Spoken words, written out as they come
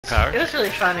Power? It was really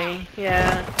funny,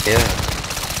 yeah. Yeah.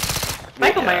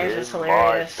 Michael Myers is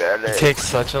hilarious. He takes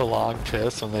such a long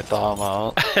piss when they thaw him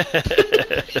out.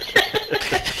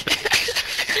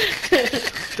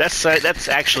 That's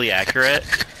actually accurate.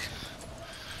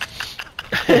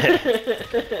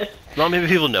 Not many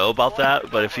people know about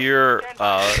that, but if you're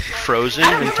frozen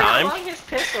I don't in remember time, how long his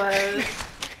piss was.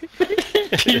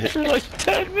 For like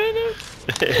 10 minutes.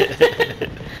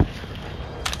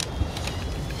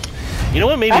 you know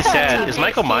what made me I thought sad he is was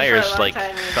Michael for a Myers long like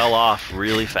time. fell off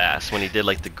really fast when he did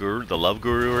like the Love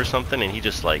Guru or something, and he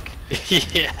just like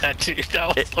Yeah, dude,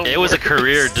 that was the it was a worst.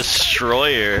 career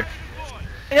destroyer.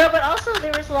 No, but also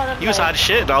there was a lot of He was like, hot as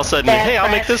shit, and all of a sudden, bad hey,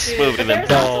 I'll make press, this too, movie, but and there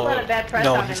then was also a lot of bad press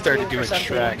No, on he him, started too, doing for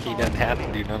something. Shrek. He didn't have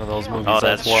to do none of those movies. oh,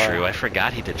 that's why. true. I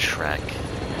forgot he did Shrek.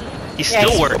 He's Yeah,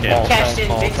 still he's working. Cashed in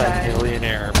big time.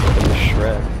 Multi-millionaire for the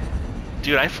Shrek.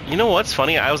 Dude, you know what's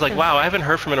funny? I was like, wow, I haven't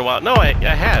heard from him in a while. No, I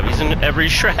have. He's in every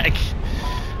Shrek.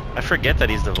 I forget that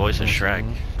he's the voice of Shrek.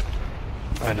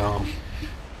 I know.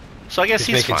 So I guess He's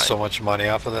he's making fine. so much money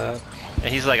off of that.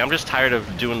 And he's like, I'm just tired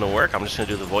of doing the work. I'm just gonna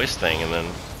do the voice thing, and then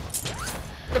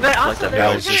But also that there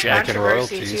guy was was some kind of jacking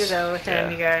controversy royalties. too, though, with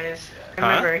him, Yeah. you guys. I Huh?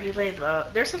 remember he laid low.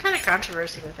 There's some kind of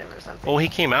controversy with him or something. well, he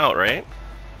came out, right?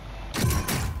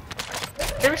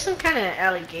 There was some kind of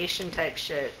allegation type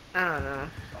shit. I don't know.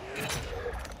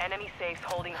 Enemy safes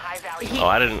holding high value. Oh,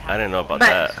 I didn't know about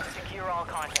But- that. Secure all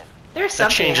content. There's That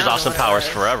something. changes I don't know Austin what it Powers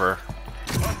was. forever.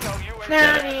 No,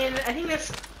 I mean, I think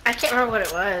that's. I can't remember what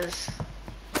it was.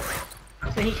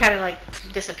 So he kind of like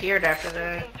disappeared after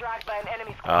that. Tracked by an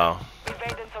enemy squad. Oh,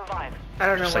 Evade and survive. I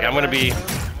don't know it's what like it I'm gonna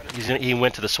was, be. He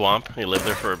went to the swamp. He lived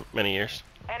there for many years.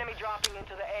 Enemy dropping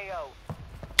into the AO.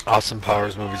 Austin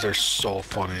Powers movies are so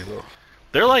funny though.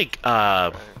 They're like,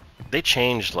 they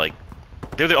changed like,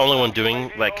 they're the only one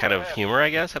doing that kind of humor, I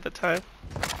guess, at the time.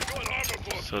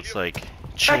 So it's like,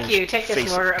 Fuck changed you! Take this face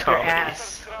of mortar up your comedy.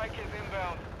 ass.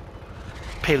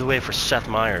 Pave the way for Seth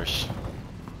Meyers.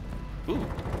 Ooh.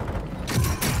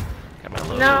 Got my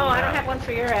logo No, I now. don't have one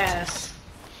for your ass.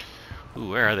 Ooh,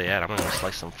 where are they at? I'm gonna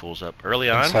slice some fools up early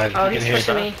on. Inside, Oh, you he's can hear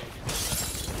pushing that.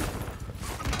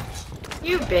 me.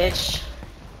 You bitch.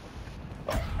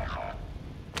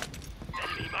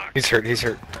 He's hurt. He's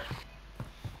hurt.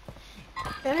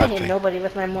 I didn't hit nobody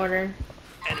with my mortar.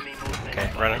 Okay,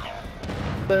 running.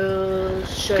 Bull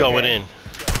sugar. Going in.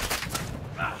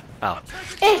 Oh,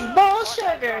 It's bull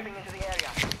sugar. Dropping into the area.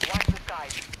 Watch the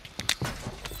skies.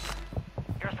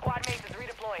 Your squad mate is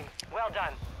redeploying. Well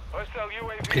done. Hostile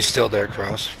UAV. He's still there,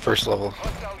 Cross. First level.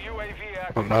 Hostile UAV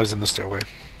active. Oh, now he's in the stairway.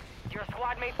 Your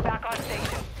squad mate's back on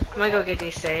station. I'm gonna go get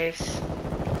these saves.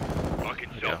 Fucking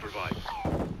go. self-revive.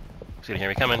 he's gonna hear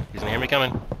me coming. He's gonna hear me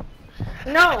coming.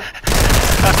 No.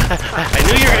 I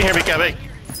knew you were gonna hear me coming.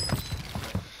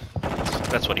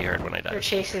 That's what he heard when I They're died.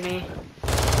 chasing me.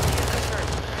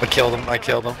 I killed him. I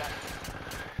killed him.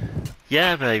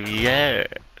 Yeah, baby, yeah.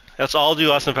 That's all I'll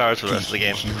do Austin Powers for the rest of the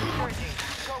game. Go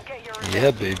get your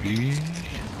Yeah, baby.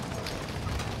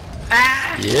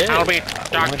 Ah! Yeah. I'll be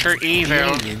Dr. Evil.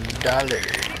 $1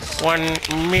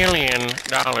 $1 million. enemy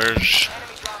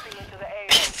dropping into the AO.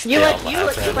 You They like all you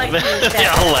laugh look at like him. you They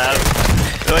all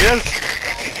laugh. They're like,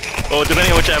 "That's-" Well,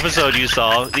 depending on which episode you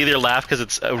saw, they either laugh because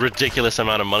it's a ridiculous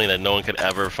amount of money that no one could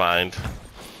ever find,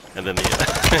 and then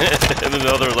and then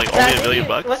the other was like only $1 million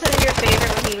bucks. Wasn't it your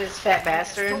favorite when he was fat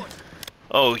bastard?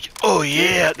 Oh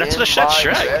yeah, that's the shit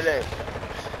Shrek.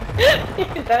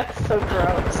 That's so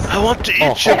gross. I want to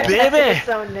eat your That's baby.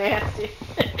 so nasty.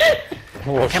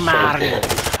 Come on,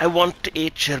 I want to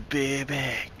eat your baby.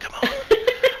 Come on.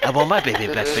 I want my baby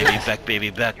back, baby back, baby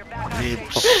back.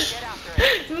 Ribs.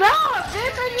 No,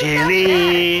 bitch, I just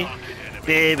Jelly.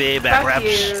 Baby got back back. Fuck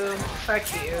wraps. you. Fuck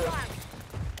you.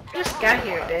 Just got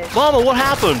here, bitch. Mama, what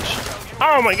happened?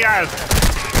 Oh my god.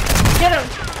 Get him.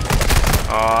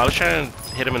 Oh, I was trying to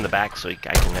hit him in the back so I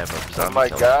can have a zombie. Oh my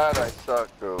kill. god, I suck,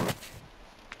 dude.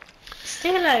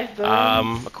 Stay alive,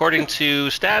 boom. According to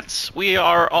stats, we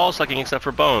are all sucking except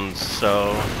for Bones,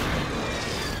 so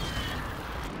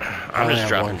I'm just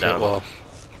dropping down. Well,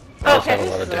 I Okay, had a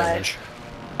this lot is of alive. damage.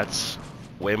 That's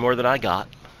way more than I got.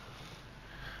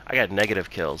 I got negative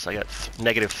kills. I got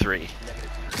 -3.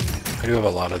 I do have a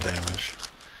lot of damage.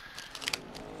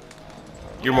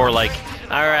 You're more like,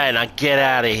 alright, now get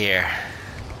out of here.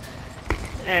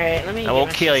 Alright, let me. I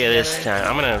won't kill you this time.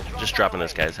 I'm gonna just drop in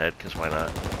this guy's head, because why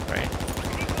not? Right.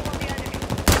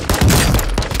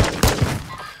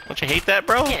 Don't you hate that,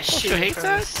 bro? Can't Don't shoot you hate from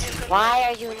that? this. Why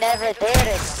are you never there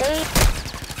to save?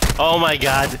 Oh my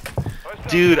god.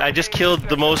 Dude, I just killed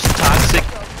the most toxic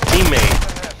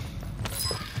teammate.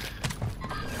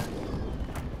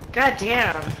 God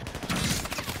damn.